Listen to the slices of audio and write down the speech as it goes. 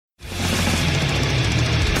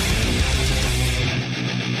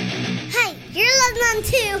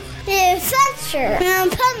to the adventure in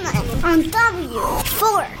Pipeman on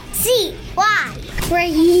W4CY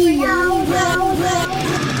Radio.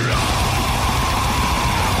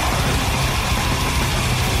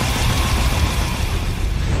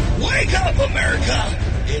 Wake up, America!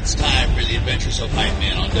 It's time for the Adventures of Pipe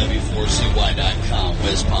Man on W4CY.com,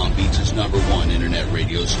 West Palm Beach's #1 internet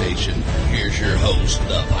radio station. Here's your host,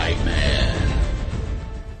 the Pipe Man.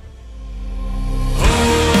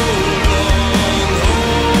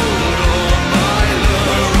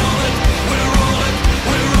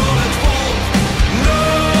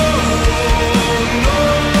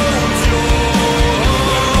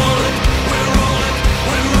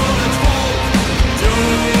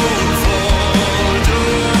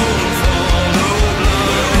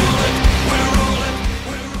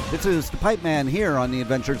 This is the Pipe Man here on the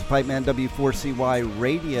Adventures of Pipe Man W4CY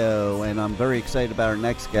Radio, and I'm very excited about our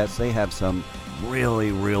next guest. They have some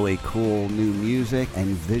really, really cool new music and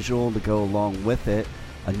visual to go along with it.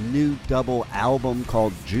 A new double album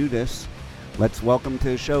called Judas. Let's welcome to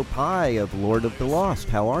the show Pi of Lord of the Lost.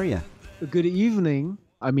 How are you? Good evening.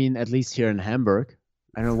 I mean, at least here in Hamburg.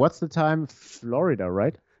 I don't know, what's the time? Florida,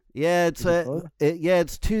 right? Yeah, it's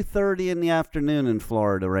 2:30 in the afternoon in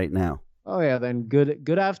Florida right now. Oh yeah, then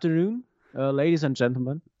good afternoon, ladies and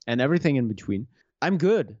gentlemen, and everything in between. I'm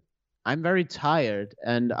good. I'm very tired,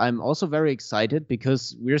 and I'm also very excited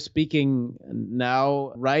because we're speaking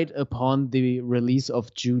now right upon the release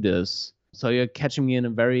of Judas. So you're catching me in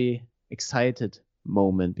a very excited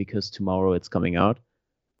moment because tomorrow it's coming out,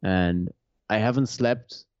 and I haven't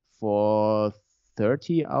slept for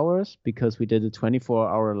 30 hours because we did a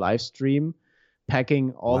 24-hour live stream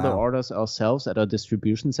packing all the orders ourselves at our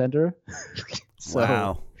distribution center. So,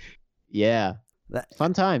 wow. Yeah.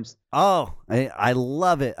 Fun times. Oh, I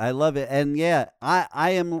love it. I love it. And yeah,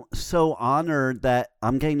 I am so honored that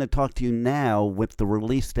I'm getting to talk to you now with the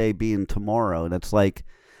release day being tomorrow. That's like,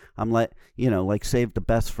 I'm like, save the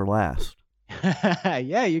best for last.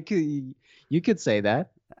 Yeah, you could say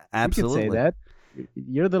that. Absolutely. You could say that.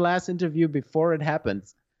 You're the last interview before it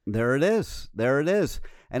happens. There it is. There it is.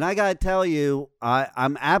 And I got to tell you,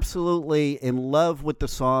 I'm absolutely in love with the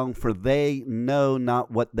song for They Know Not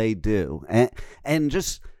What They Do. And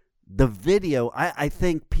just the video, I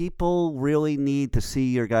think people really need to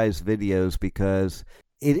see your guys' videos because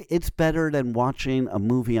it's better than watching a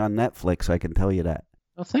movie on Netflix, I can tell you that.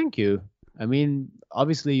 Oh, thank you. I mean,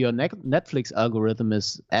 obviously your Netflix algorithm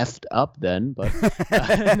is effed up then, but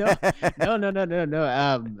no.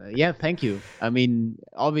 Yeah, thank you. I mean,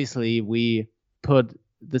 obviously we put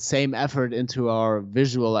the same effort into our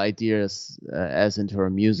visual ideas as into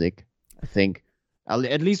our music. I think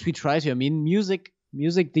at least we try to. I mean, music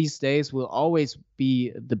these days will always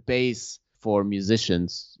be the base for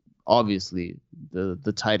musicians. Obviously,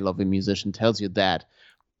 the title of a musician tells you that,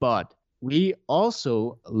 but we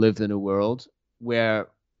also live in a world where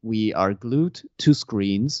we are glued to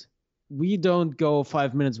screens. We don't go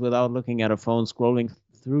 5 minutes without looking at our phone, scrolling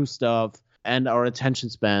through stuff, and our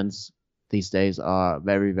attention spans these days are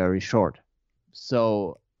very, very short.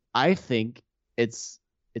 So I think it's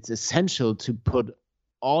essential to put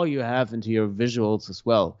all you have into your visuals as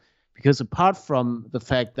well. Because apart from the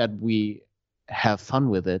fact that we have fun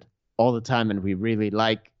with it all the time and we really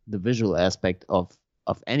like the visual aspect of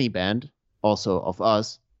any band, also of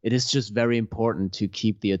us, it is just very important to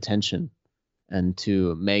keep the attention and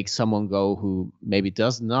to make someone go who maybe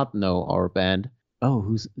does not know our band, oh,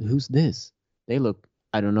 who's this? They look,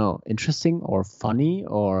 I don't know, interesting or funny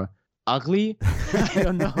or ugly. I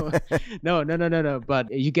don't know. No.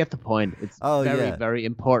 But you get the point. It's very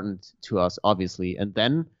important to us, obviously. And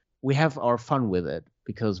then we have our fun with it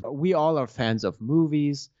because we all are fans of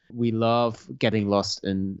movies. We love getting lost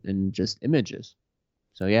in just images.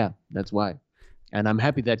 So yeah, that's why. And I'm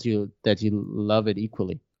happy that you love it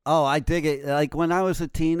equally. Oh, I dig it. Like when I was a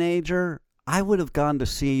teenager, I would have gone to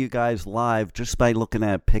see you guys live just by looking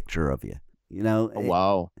at a picture of you. Oh,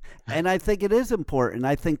 wow. And I think it is important.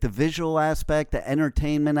 I think the visual aspect, the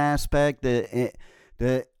entertainment aspect, the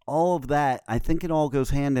all of that, I think it all goes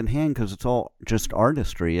hand in hand because it's all just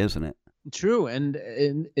artistry, isn't it? True. And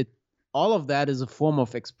it all of that is a form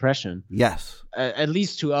of expression. Yes. At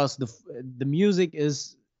least to us, the music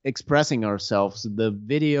is expressing ourselves. The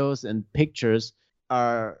videos and pictures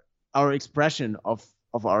are our expression of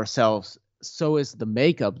ourselves. So is the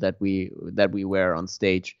makeup that we wear on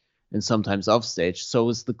stage and sometimes off stage. So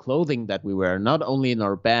is the clothing that we wear, not only in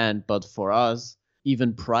our band, but for us,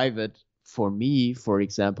 even private. For me, for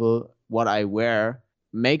example, what I wear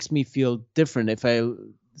makes me feel different. If I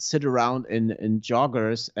sit around in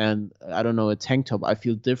joggers and, I don't know, a tank top, I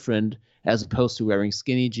feel different as opposed to wearing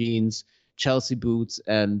skinny jeans, Chelsea boots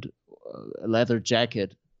and a leather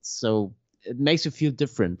jacket. So it makes you feel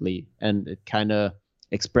differently, and it kind of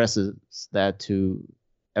expresses that to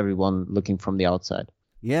everyone looking from the outside.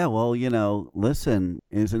 Yeah, well, listen,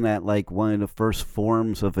 isn't that like one of the first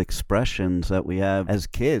forms of expressions that we have as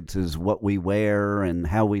kids is what we wear and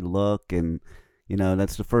how we look, and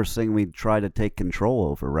that's the first thing we try to take control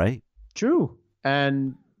over, right? True.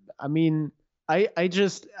 And I mean, was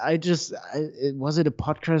it a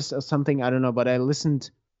podcast or something? I don't know, but I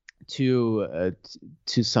listened to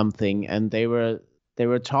something, and they were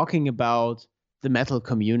talking about the metal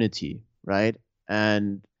community, right?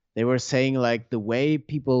 And they were saying like the way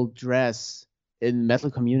people dress in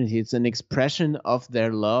metal community, it's an expression of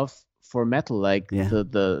their love for metal, like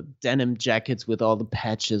the denim jackets with all the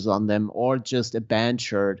patches on them, or just a band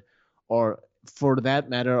shirt, or for that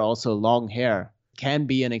matter, also long hair can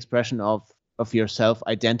be an expression of yourself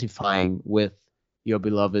identifying with your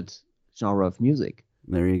beloved genre of music.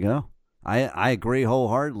 There you go. I agree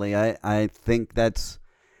wholeheartedly. I think that's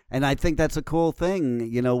a cool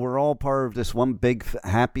thing. We're all part of this one big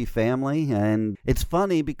happy family, and it's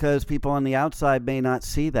funny because people on the outside may not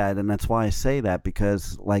see that, and that's why I say that,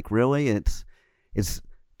 because like really it's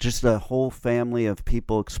just a whole family of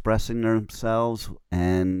people expressing themselves,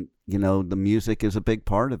 and the music is a big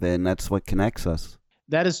part of it, and that's what connects us.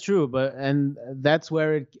 That is true, and that's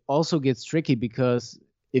where it also gets tricky, because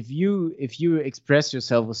if you express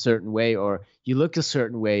yourself a certain way, or you look a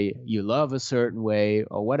certain way, you love a certain way,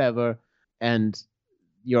 or whatever, and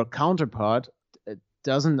your counterpart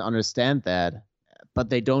doesn't understand that, but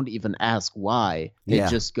they don't even ask why. They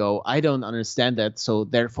just go, I don't understand that, so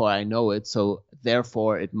therefore I know it, so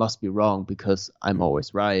therefore it must be wrong because I'm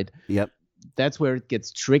always right. Yep. That's where it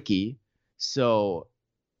gets tricky. So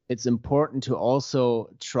it's important to also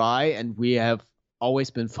try, and we have always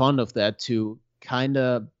been fond of that, to kind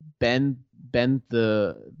of bend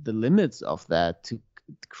the limits of that, to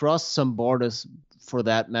cross some borders, for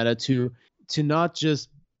that matter, to not just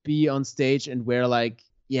be on stage and wear like,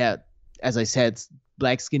 as I said,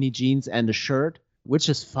 black skinny jeans and a shirt, which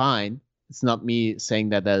is fine. It's not me saying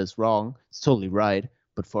that is wrong. It's totally right.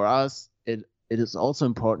 But for us, it is also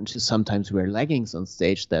important to sometimes wear leggings on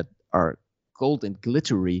stage that are gold and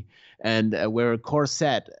glittery, and wear a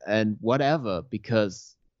corset and whatever,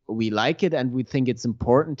 because we like it and we think it's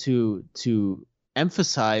important to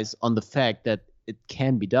emphasize on the fact that it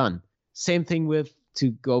can be done. Same thing with,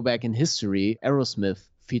 to go back in history, Aerosmith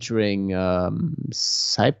featuring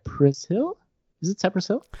Cypress Hill. Is it Cypress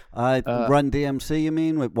Hill? Run DMC, you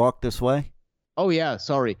mean, with Walk This Way? Oh yeah,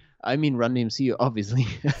 sorry. I mean Run DMC, obviously.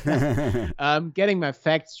 Getting my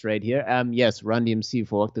facts straight here. Yes, Run DMC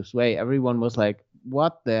for Walk This Way. Everyone was like,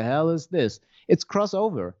 "What the hell is this?" It's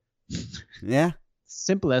crossover. Yeah.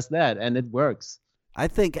 Simple as that, and it works. I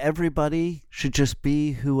think everybody should just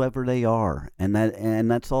be whoever they are, and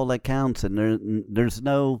that's all that counts. And there's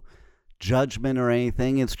no judgment or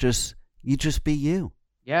anything. It's just you just be you.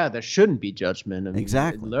 Yeah, there shouldn't be judgment. I mean,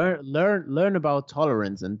 exactly. Learn about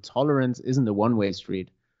tolerance, and tolerance isn't a one-way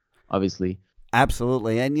street, obviously.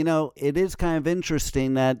 Absolutely. And it is kind of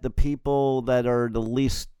interesting that the people that are the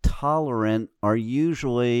least tolerant are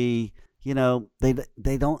usually, they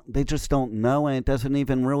just don't know, and it doesn't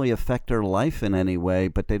even really affect their life in any way,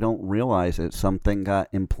 but they don't realize it. Something got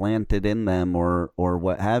implanted in them or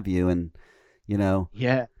what have you, and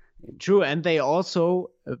Yeah. True, and they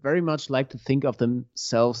also very much like to think of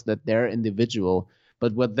themselves that they're individual.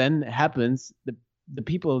 But what then happens, the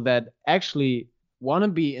people that actually want to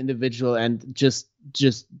be individual and just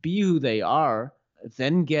be who they are,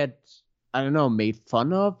 then get, I don't know, made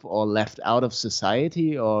fun of or left out of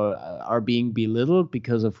society, or are being belittled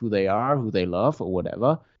because of who they are, who they love, or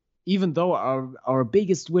whatever. Even though our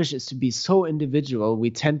biggest wish is to be so individual,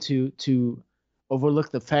 we tend to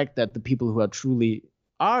overlook the fact that the people who are truly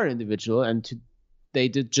are individual, and they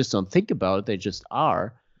just don't think about it, they just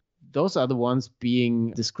are. Those are the ones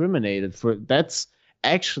being discriminated for. That's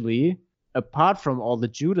actually, apart from all the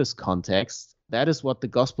Judas context, that is what the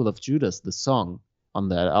Gospel of Judas, the song on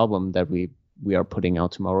that album that we are putting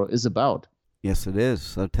out tomorrow, is about. Yes, it is.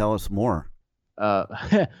 So tell us more. Well,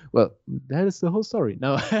 that is the whole story.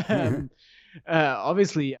 No,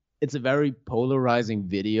 obviously, it's a very polarizing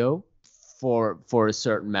video for a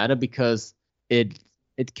certain matter, because it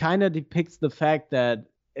kind of depicts the fact that,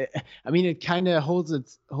 it kind of holds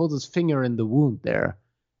its finger in the wound there.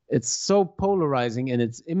 It's so polarizing in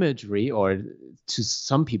its imagery, or to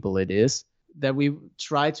some people it is, that we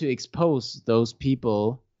try to expose those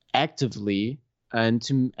people actively and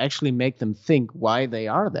to actually make them think why they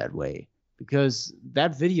are that way. Because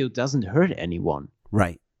that video doesn't hurt anyone.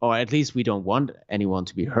 Right. or at least we don't want anyone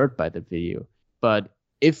to be hurt by the video. But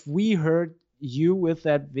if we hurt you with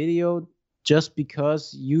that video just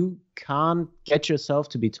because you can't get yourself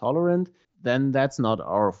to be tolerant, then that's not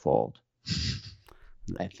our fault.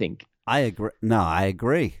 I think. I agree. No, I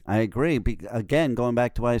agree. Again, going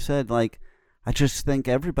back to what I said, like, I just think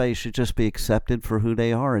everybody should just be accepted for who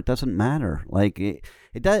they are. It doesn't matter. Like, it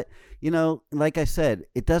does, like I said,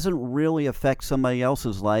 it doesn't really affect somebody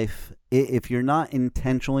else's life. If you're not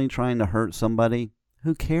intentionally trying to hurt somebody,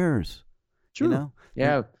 who cares? True.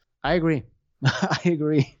 Yeah, I agree. I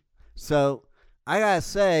agree. So I gotta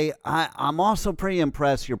say, I'm also pretty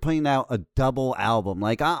impressed you're putting out a double album.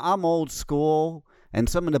 Like, I'm old school, and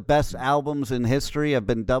some of the best albums in history have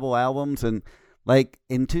been double albums. And like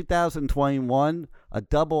in 2021, a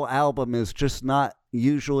double album is just not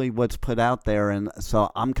usually what's put out there. And so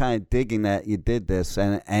I'm kind of digging that you did this.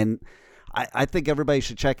 And I think everybody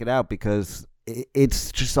should check it out because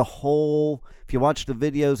it's just a whole, if you watch the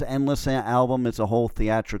videos and listen to the album, it's a whole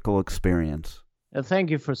theatrical experience. Thank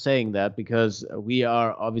you for saying that, because we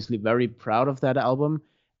are obviously very proud of that album.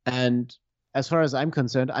 And as far as I'm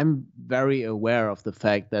concerned, I'm very aware of the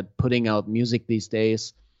fact that putting out music these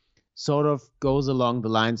days sort of goes along the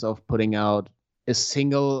lines of putting out a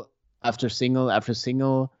single after single after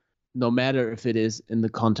single, no matter if it is in the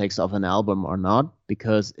context of an album or not,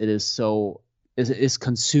 because it is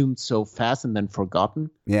consumed so fast and then forgotten.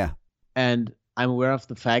 Yeah. And I'm aware of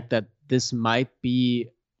the fact that this might be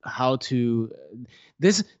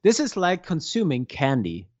this is like consuming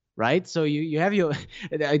candy, right? So you have your,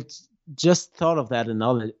 I just thought of that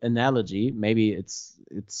analogy. Maybe it's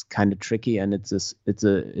kind of tricky and it's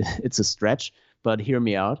a stretch, but hear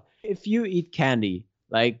me out. If you eat candy,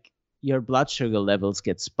 like, your blood sugar levels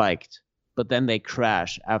get spiked, but then they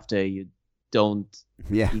crash after you don't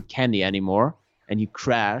eat candy anymore, and you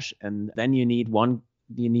crash, and then you need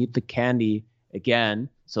the candy again.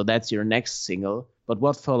 So that's your next single. But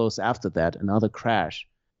what follows after that? Another crash.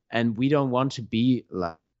 And we don't want to be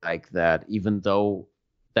like that, even though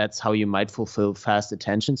that's how you might fulfill fast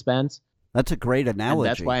attention spans. That's a great analogy.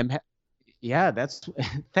 And that's why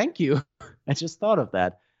thank you. I just thought of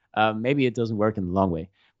that. Maybe it doesn't work in the long way,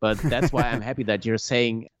 but that's why I'm happy that you're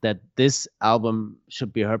saying that this album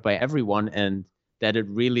should be heard by everyone and that it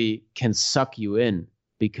really can suck you in,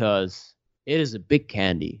 because it is a big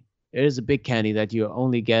candy. It is a big candy that you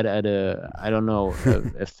only get at a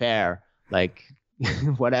fair, like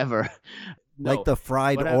whatever. Like the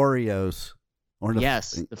fried Oreos.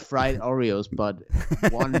 Yes, the fried Oreos, but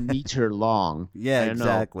 1 meter long. Yeah,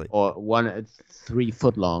 exactly. Or 3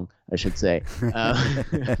 foot long, I should say.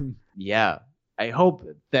 Yeah, I hope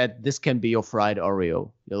that this can be your fried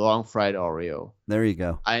Oreo, your long fried Oreo. There you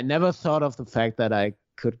go. I never thought of the fact that I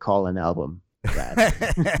could call an album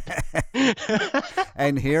that.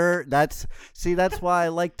 And here, that's why I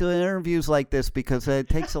like doing interviews like this, because it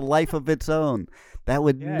takes a life of its own. That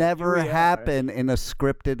would never happen in a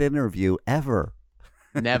scripted interview, ever.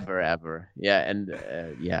 Never, ever. Yeah, and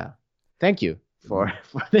thank you for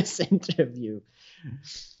this interview.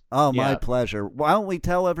 Oh, my pleasure. Why don't we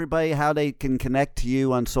tell everybody how they can connect to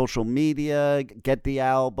you on social media, get the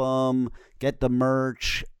album, get the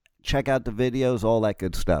merch, check out the videos, all that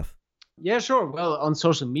good stuff? Yeah, sure. Well, on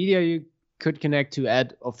social media, you could connect to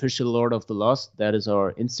 @officiallordofthelost. That is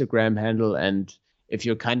our Instagram handle. And if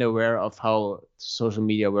you're kind of aware of how social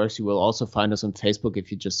media works, you will also find us on Facebook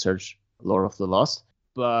if you just search Lord of the Lost.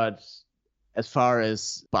 But as far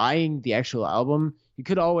as buying the actual album, you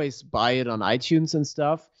could always buy it on iTunes and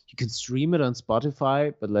stuff. You can stream it on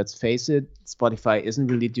Spotify, but let's face it, Spotify isn't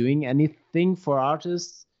really doing anything for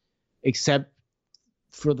artists except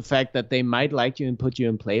for the fact that they might like you and put you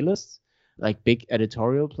in playlists, like big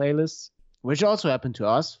editorial playlists, which also happened to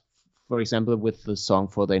us, for example, with the song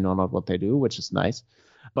For They Know Not What They Do, which is nice.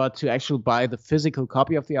 But to actually buy the physical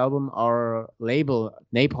copy of the album, our label,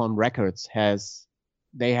 Napalm Records,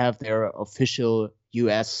 they have their official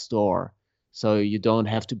US store. So you don't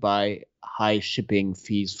have to buy high shipping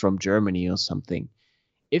fees from Germany or something.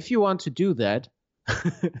 If you want to do that,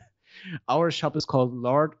 our shop is called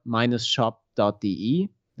lord-shop.de.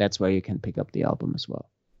 That's where you can pick up the album as well.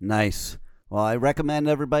 Nice. Well, I recommend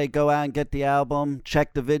everybody go out and get the album,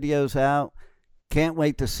 check the videos out. Can't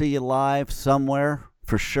wait to see you live somewhere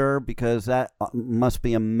for sure, because that must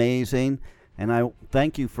be amazing. And I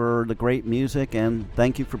thank you for the great music, and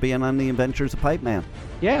thank you for being on the Adventures of Pipe Man.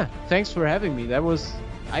 Yeah, thanks for having me.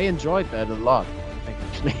 I enjoyed that a lot,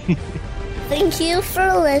 actually. Thank you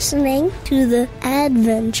for listening to the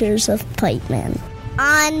Adventures of Pipe Man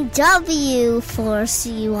on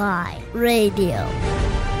W4CY Radio.